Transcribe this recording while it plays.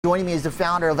Joining me is the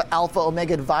founder of Alpha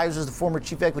Omega Advisors, the former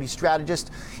chief equity strategist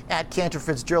at Cantor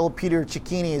Fitzgerald. Peter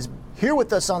Cecchini is here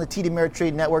with us on the TD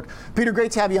Ameritrade Network. Peter,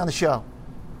 great to have you on the show.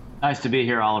 Nice to be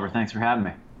here, Oliver. Thanks for having me.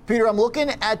 Peter, I'm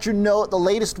looking at your note. The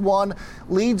latest one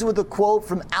leads with a quote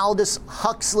from Aldous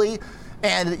Huxley.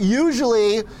 And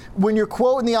usually when you're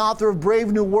quoting the author of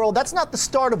Brave New World, that's not the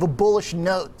start of a bullish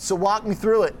note. So walk me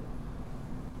through it.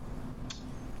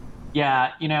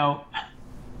 Yeah,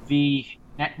 the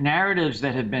narratives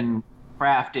that have been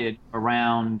crafted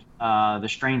around the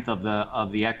strength of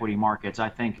the equity markets, I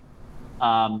think,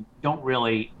 don't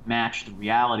really match the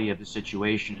reality of the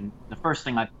situation. And the first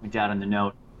thing I point out in the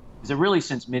note is that really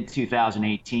since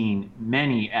mid-2018,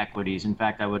 many equities, in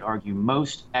fact, I would argue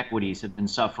most equities, have been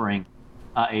suffering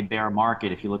a bear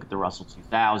market. If you look at the Russell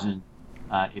 2000,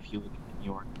 if you look at the New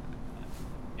York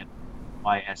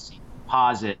NYSE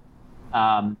Composite,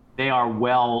 they are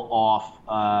well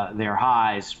off their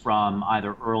highs from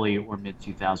either early or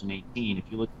mid-2018. If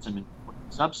you look at some important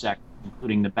subsectors,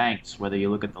 including the banks, whether you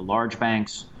look at the large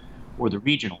banks or the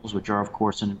regionals, which are, of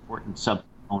course, an important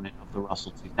subcomponent of the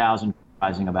Russell 2000,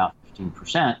 rising about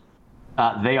 15%,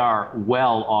 they are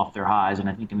well off their highs. And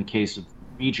I think in the case of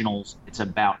regionals, it's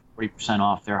about 40%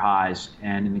 off their highs.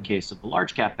 And in the case of the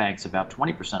large cap banks, about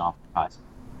 20% off their highs.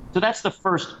 So that's the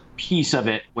first piece of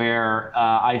it, where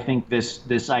I think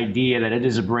this idea that it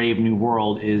is a brave new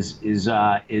world is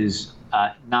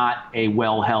not a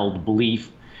well-held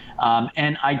belief.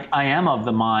 And I am of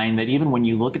the mind that even when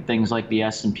you look at things like the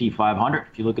S&P 500,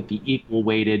 if you look at the equal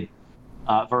weighted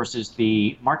versus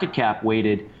the market cap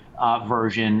weighted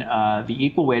version, the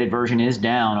equal weighted version is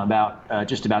down about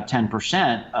just about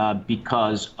 10%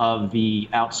 because of the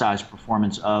outsized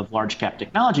performance of large cap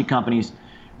technology companies,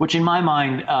 which in my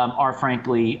mind are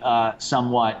frankly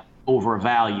somewhat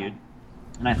overvalued.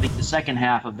 And I think the second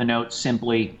half of the note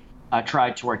simply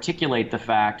tried to articulate the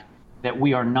fact that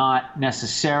we are not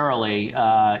necessarily,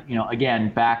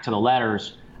 again, back to the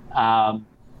letters,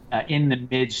 in the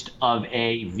midst of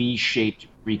a V-shaped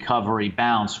recovery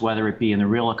bounce, whether it be in the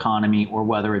real economy or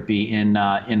whether it be in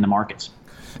the markets.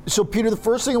 So, Peter, the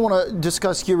first thing I want to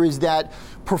discuss here is that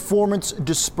performance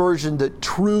dispersion, the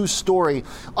true story.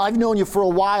 I've known you for a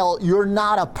while. You're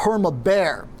not a perma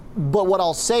bear. But what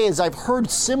I'll say is I've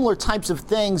heard similar types of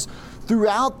things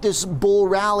throughout this bull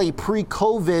rally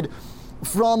pre-COVID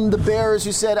from the bears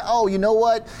who said, oh, you know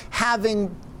what,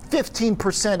 having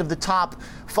 15% of the top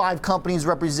 5 companies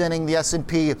representing the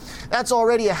S&P, that's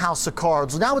already a house of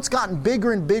cards. Now it's gotten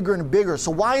bigger and bigger and bigger.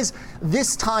 So why is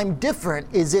this time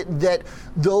different? Is it that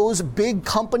those big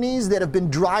companies that have been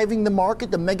driving the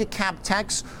market, the mega cap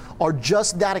techs, are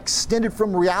just that extended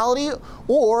from reality?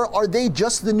 Or are they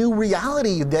just the new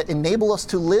reality that enable us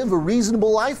to live a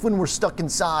reasonable life when we're stuck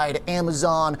inside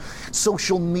Amazon,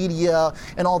 social media,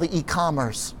 and all the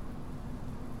e-commerce?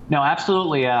 No,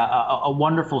 absolutely a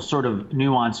wonderful sort of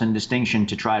nuance and distinction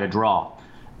to try to draw.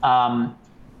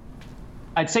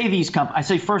 I'd say these companies, I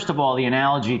say, first of all, the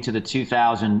analogy to the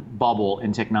 2000 bubble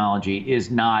in technology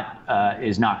is not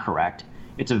correct.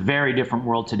 It's a very different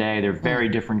world today. They're very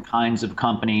different kinds of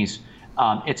companies.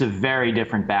 It's a very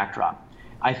different backdrop.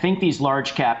 I think these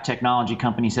large cap technology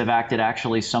companies have acted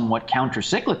actually somewhat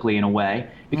counter-cyclically in a way,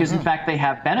 because in fact they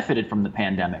have benefited from the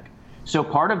pandemic. So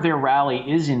part of their rally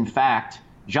is in fact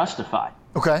justified.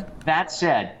 Okay. That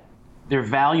said, their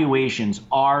valuations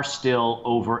are still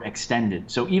overextended.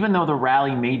 So even though the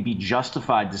rally may be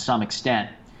justified to some extent,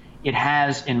 it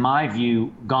has, in my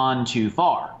view, gone too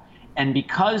far. And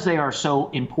because they are so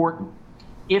important,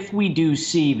 if we do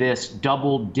see this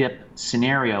double dip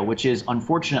scenario, which is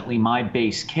unfortunately my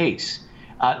base case,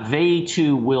 they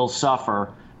too will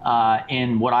suffer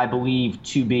in what I believe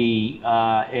to be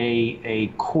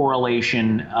a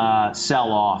correlation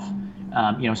sell-off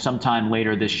sometime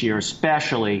later this year,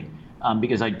 especially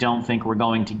because I don't think we're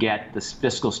going to get this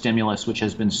fiscal stimulus, which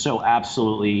has been so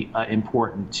absolutely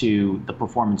important to the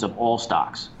performance of all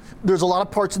stocks. There's a lot of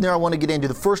parts in there I want to get into.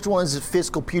 The first one is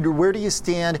fiscal. Peter, where do you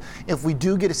stand if we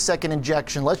do get a second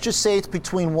injection? Let's just say it's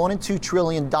between $1 and $2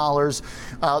 trillion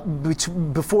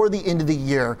before the end of the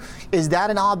year. Is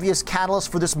that an obvious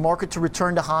catalyst for this market to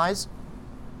return to highs?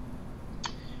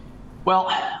 Well,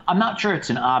 I'm not sure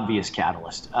it's an obvious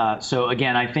catalyst. So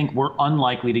again, I think we're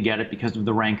unlikely to get it because of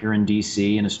the rancor in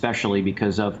D.C. and especially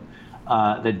because of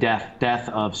the death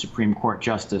of Supreme Court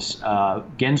Justice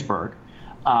Ginsburg,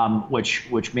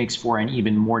 which makes for an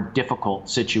even more difficult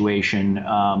situation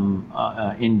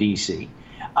in D.C.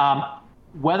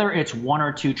 Whether it's $1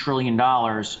 or $2 trillion,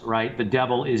 right? The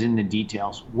devil is in the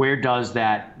details. Where does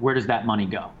that money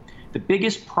go? The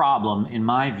biggest problem, in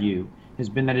my view, has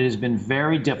been that it has been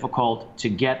very difficult to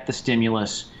get the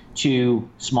stimulus to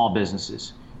small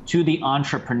businesses, to the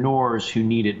entrepreneurs who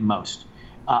need it most.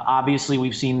 Obviously,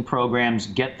 we've seen programs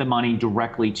get the money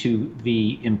directly to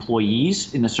the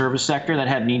employees in the service sector that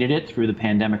have needed it through the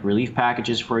pandemic relief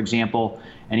packages, for example,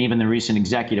 and even the recent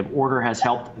executive order has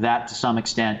helped that to some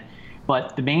extent.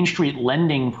 But the Main Street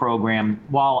lending program,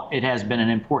 while it has been an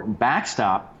important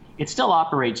backstop, it still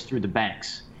operates through the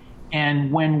banks.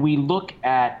 And when we look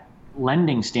at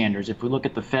lending standards, if we look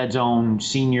at the Fed's own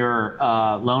senior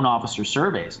loan officer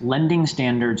surveys, lending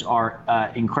standards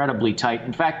are incredibly tight.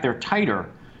 In fact, they're tighter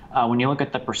when you look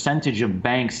at the percentage of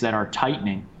banks that are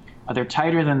tightening. They're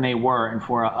tighter than they were, and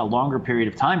for a longer period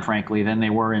of time, frankly, than they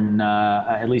were in,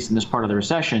 at least in this part of the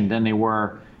recession, than they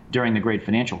were during the great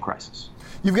financial crisis.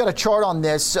 You've got a chart on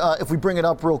this. If we bring it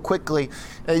up real quickly,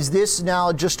 is this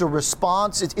now just a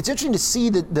response? It's interesting to see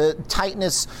the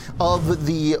tightness of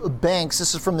the banks.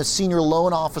 This is from the Senior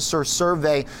Loan Officer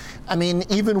Survey. I mean,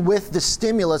 even with the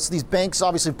stimulus, these banks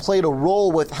obviously played a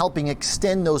role with helping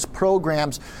extend those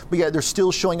programs, but yet they're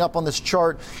still showing up on this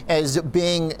chart as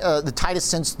being the tightest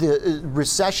since the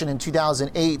recession in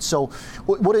 2008. So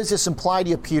what does this imply to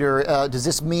you, Peter? Does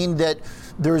this mean that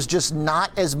there's just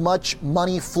not as much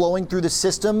money flowing through the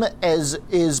system as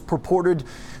is purported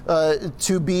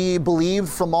to be believed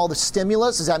from all the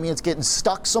stimulus? Does that mean it's getting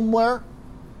stuck somewhere?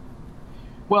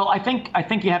 Well, I think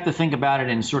you have to think about it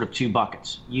in sort of two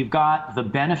buckets. You've got the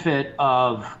benefit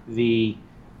of the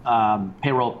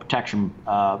payroll protection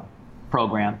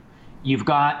program. You've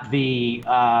got the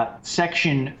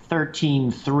Section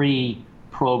 13(3)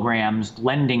 programs,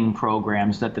 lending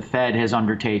programs that the Fed has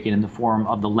undertaken in the form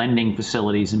of the lending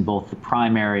facilities in both the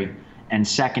primary and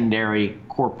secondary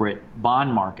corporate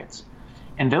bond markets.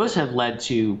 And those have led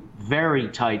to very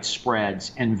tight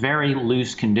spreads and very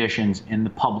loose conditions in the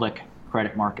public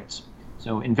credit markets.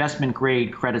 So investment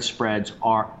grade credit spreads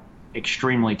are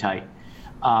extremely tight.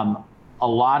 A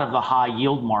lot of the high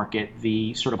yield market,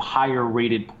 the sort of higher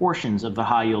rated portions of the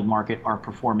high yield market are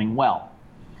performing well.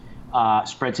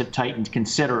 Spreads have tightened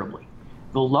considerably.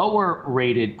 The lower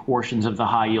rated portions of the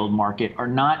high yield market are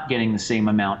not getting the same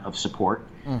amount of support.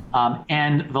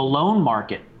 And the loan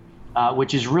market,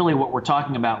 which is really what we're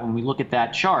talking about when we look at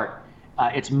that chart,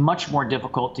 it's much more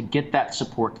difficult to get that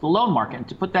support to the loan market. And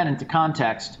to put that into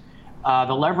context,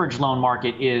 the leverage loan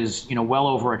market is, well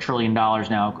over $1 trillion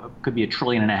now, could be $1.5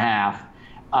 trillion.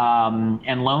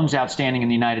 And loans outstanding in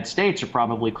the United States are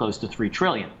probably close to $3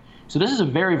 trillion. So this is a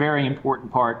very, very important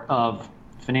part of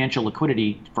financial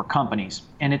liquidity for companies.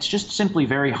 And it's just simply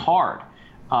very hard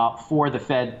for the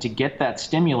Fed to get that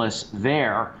stimulus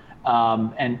there,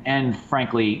 and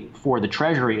frankly, for the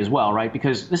Treasury as well, right?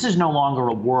 Because this is no longer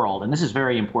a world, and this is a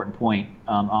very important point,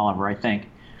 Oliver, I think.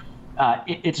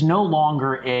 It's no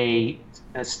longer a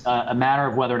matter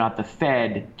of whether or not the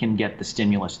Fed can get the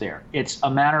stimulus there. It's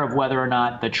a matter of whether or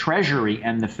not the Treasury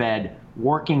and the Fed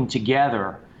working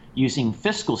together using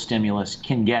fiscal stimulus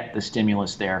can get the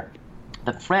stimulus there.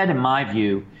 The Fed, in my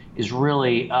view, is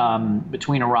really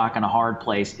between a rock and a hard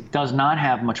place. It does not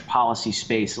have much policy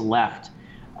space left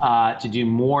to do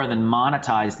more than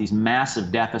monetize these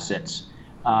massive deficits.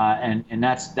 And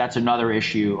that's another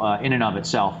issue in and of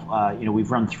itself. We've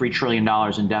run $3 trillion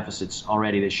in deficits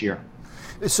already this year.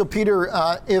 So, Peter,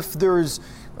 if there's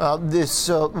this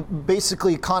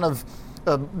basically kind of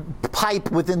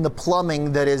pipe within the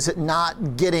plumbing that is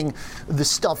not getting the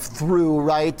stuff through,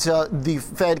 right? The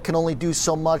Fed can only do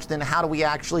so much. Then how do we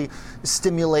actually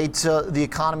stimulate the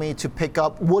economy to pick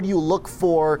up? What do you look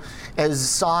for as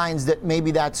signs that maybe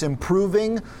that's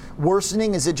improving,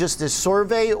 worsening? Is it just a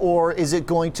survey, or is it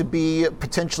going to be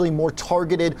potentially more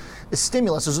targeted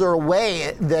stimulus? Is there a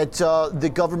way that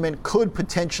the government could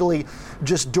potentially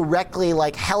just directly,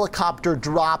 like, helicopter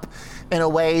drop in a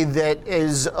way that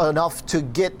is enough to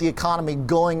get the economy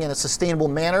going in a sustainable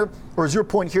manner? Or is your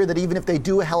point here that even if they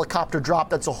do a helicopter drop,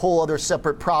 that's a whole other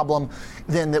separate problem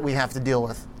then that we have to deal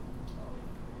with?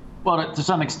 Well, to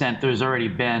some extent, there's already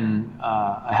been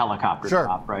a helicopter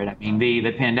drop, right? I mean,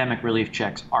 the pandemic relief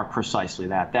checks are precisely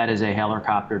that. That is a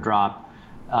helicopter drop.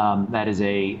 That is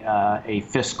a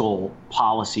fiscal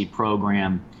policy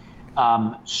program.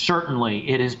 Certainly,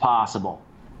 it is possible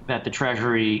that the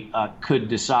Treasury could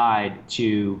decide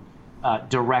to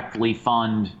directly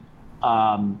fund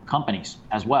companies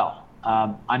as well.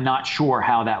 I'm not sure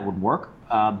how that would work,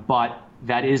 but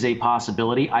that is a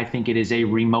possibility. I think it is a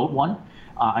remote one.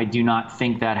 I do not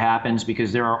think that happens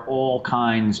because there are all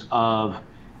kinds of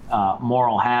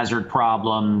moral hazard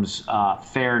problems,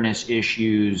 fairness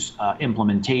issues,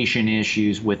 implementation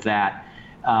issues with that.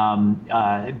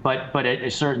 But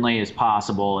it certainly is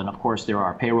possible. And of course, there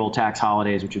are payroll tax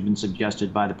holidays, which have been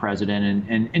suggested by the president,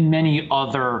 and many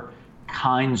other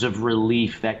kinds of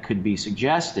relief that could be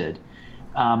suggested.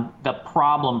 The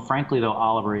problem, frankly, though,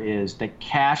 Oliver, is that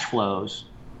cash flows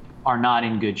are not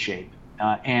in good shape.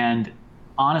 And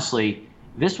honestly,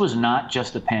 this was not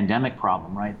just a pandemic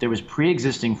problem, right? There was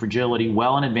pre-existing fragility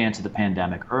well in advance of the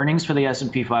pandemic. Earnings for the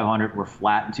S&P 500 were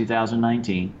flat in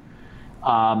 2019.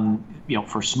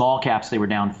 For small caps, they were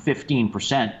down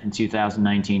 15% in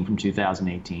 2019 from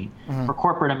 2018. Mm-hmm. For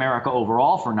corporate America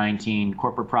overall for 19,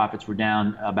 corporate profits were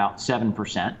down about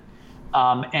 7%.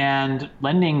 And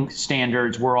lending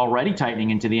standards were already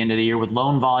tightening into the end of the year, with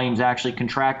loan volumes actually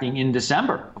contracting in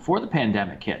December before the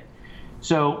pandemic hit.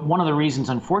 So one of the reasons,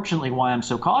 unfortunately, why I'm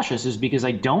so cautious is because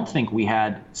I don't think we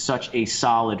had such a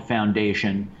solid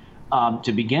foundation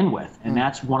to begin with. And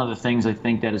that's one of the things I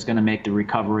think that is going to make the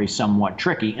recovery somewhat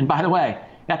tricky. And by the way,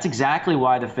 that's exactly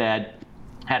why the Fed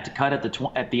had to cut at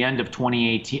the end of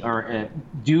 2018, or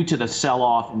due to the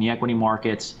sell-off in the equity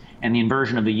markets and the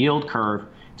inversion of the yield curve.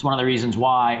 It's one of the reasons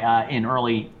why in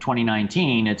early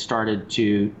 2019 it started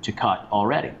to cut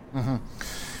already. Mm-hmm.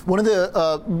 One of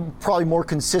the probably more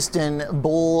consistent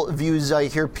bull views I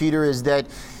hear, Peter, is that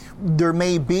there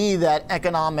may be that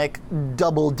economic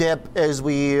double dip as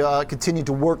we continue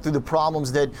to work through the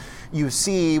problems that you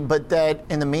see, but that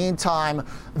in the meantime,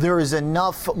 there is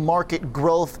enough market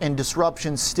growth and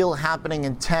disruption still happening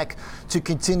in tech to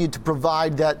continue to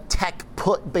provide that tech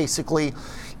put basically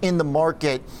in the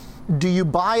market. Do you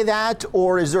buy that,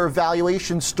 or is there a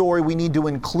valuation story we need to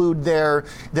include there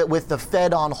that with the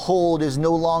Fed on hold is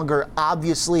no longer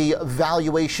obviously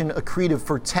valuation accretive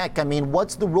for tech? I mean,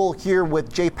 what's the role here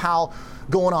with Jay Powell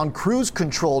going on cruise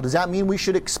control? Does that mean we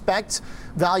should expect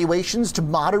valuations to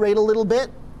moderate a little bit?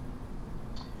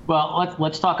 Well,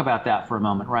 let's talk about that for a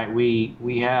moment, right?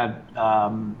 We had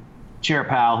Chair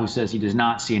Powell, who says he does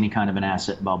not see any kind of an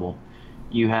asset bubble.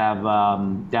 You have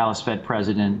Dallas Fed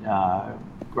President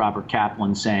Robert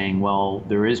Kaplan saying, well,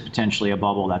 there is potentially a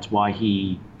bubble. That's why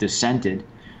he dissented.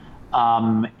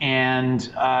 When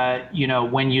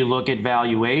you look at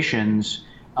valuations,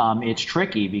 it's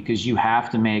tricky because you have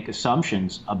to make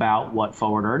assumptions about what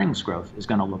forward earnings growth is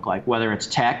going to look like, whether it's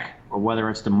tech or whether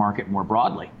it's the market more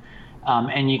broadly.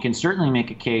 And you can certainly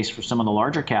make a case for some of the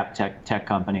larger cap tech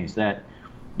companies that,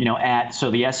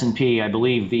 so the S&P, I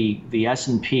believe the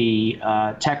S&P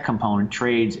tech component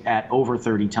trades at over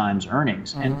 30 times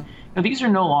earnings. Mm-hmm. And these are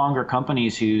no longer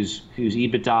companies whose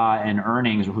EBITDA and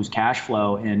earnings, or whose cash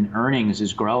flow and earnings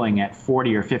is growing at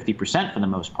 40 or 50% for the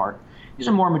most part. These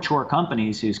are more mature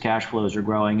companies whose cash flows are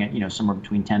growing at somewhere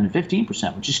between 10 and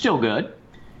 15%, which is still good,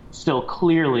 still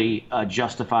clearly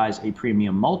justifies a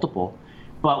premium multiple.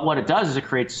 But what it does is it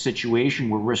creates a situation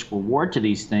where risk reward to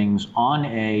these things on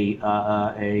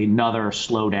another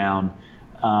slowdown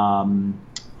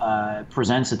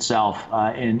presents itself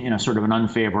in a sort of an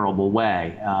unfavorable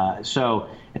way. So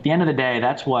at the end of the day,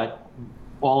 that's what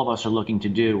all of us are looking to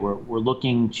do. We're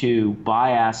looking to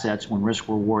buy assets when risk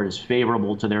reward is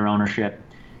favorable to their ownership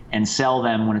and sell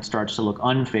them when it starts to look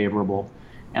unfavorable.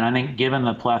 And I think given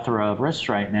the plethora of risks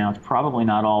right now, it's probably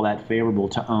not all that favorable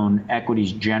to own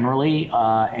equities generally.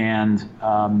 Large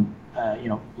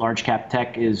cap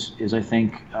tech is I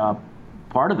think,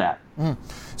 part of that.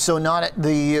 So not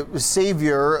the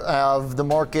savior of the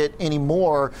market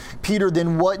anymore. Peter,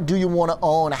 then what do you want to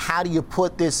own? How do you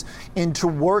put this into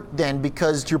work then?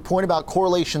 Because to your point about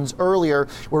correlations earlier,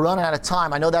 we're running out of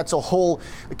time. I know that's a whole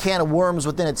can of worms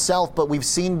within itself, but we've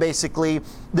seen basically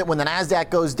that when the NASDAQ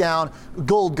goes down,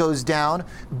 gold goes down,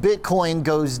 Bitcoin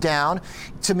goes down.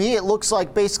 To me, it looks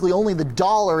like basically only the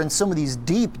dollar and some of these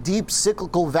deep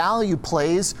cyclical value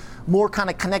plays, more kind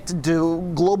of connected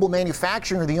to global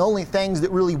manufacturing, are the only things that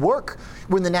really work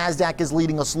when the NASDAQ is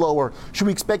leading us lower. Should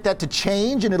we expect that to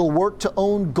change and it'll work to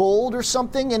own gold or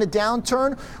something in a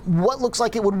downturn? What looks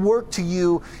like it would work to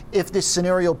you if this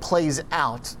scenario plays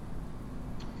out?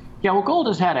 Yeah, well, gold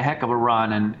has had a heck of a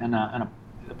run, and a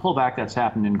pullback that's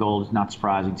happened in gold is not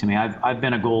surprising to me. I've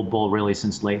been a gold bull really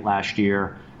since late last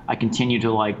year. I continue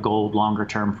to like gold longer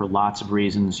term for lots of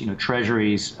reasons.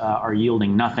 Treasuries are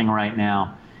yielding nothing right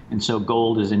now. And so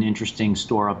gold is an interesting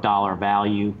store of dollar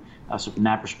value. So from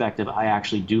that perspective, I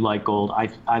actually do like gold.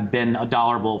 I've been a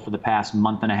dollar bull for the past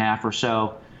month and a half or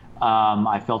so.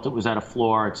 I felt it was at a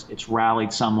floor. It's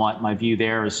rallied somewhat. My view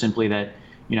there is simply that,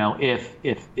 if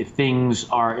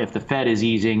the Fed is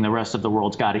easing, the rest of the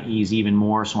world's got to ease even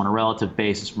more. So on a relative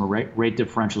basis, from a rate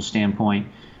differential standpoint,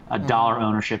 dollar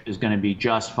ownership is going to be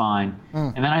just fine.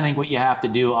 And then I think what you have to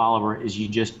do, Oliver, is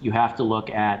you have to look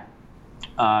at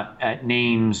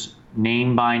names,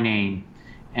 name by name,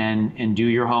 and do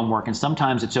your homework. And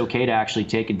sometimes it's okay to actually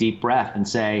take a deep breath and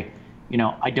say,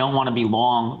 I don't want to be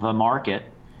long the market,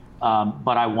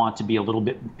 but I want to be a little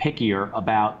bit pickier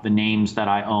about the names that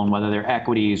I own, whether they're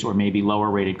equities or maybe lower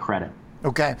rated credit.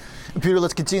 Okay. Peter,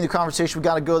 let's continue the conversation. We've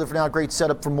got to go there for now. Great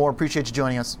setup for more. Appreciate you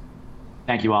joining us.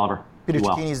 Thank you, Oliver. Peter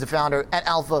Cecchini is the founder at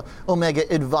Alpha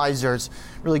Omega Advisors.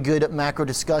 Really good macro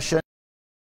discussion.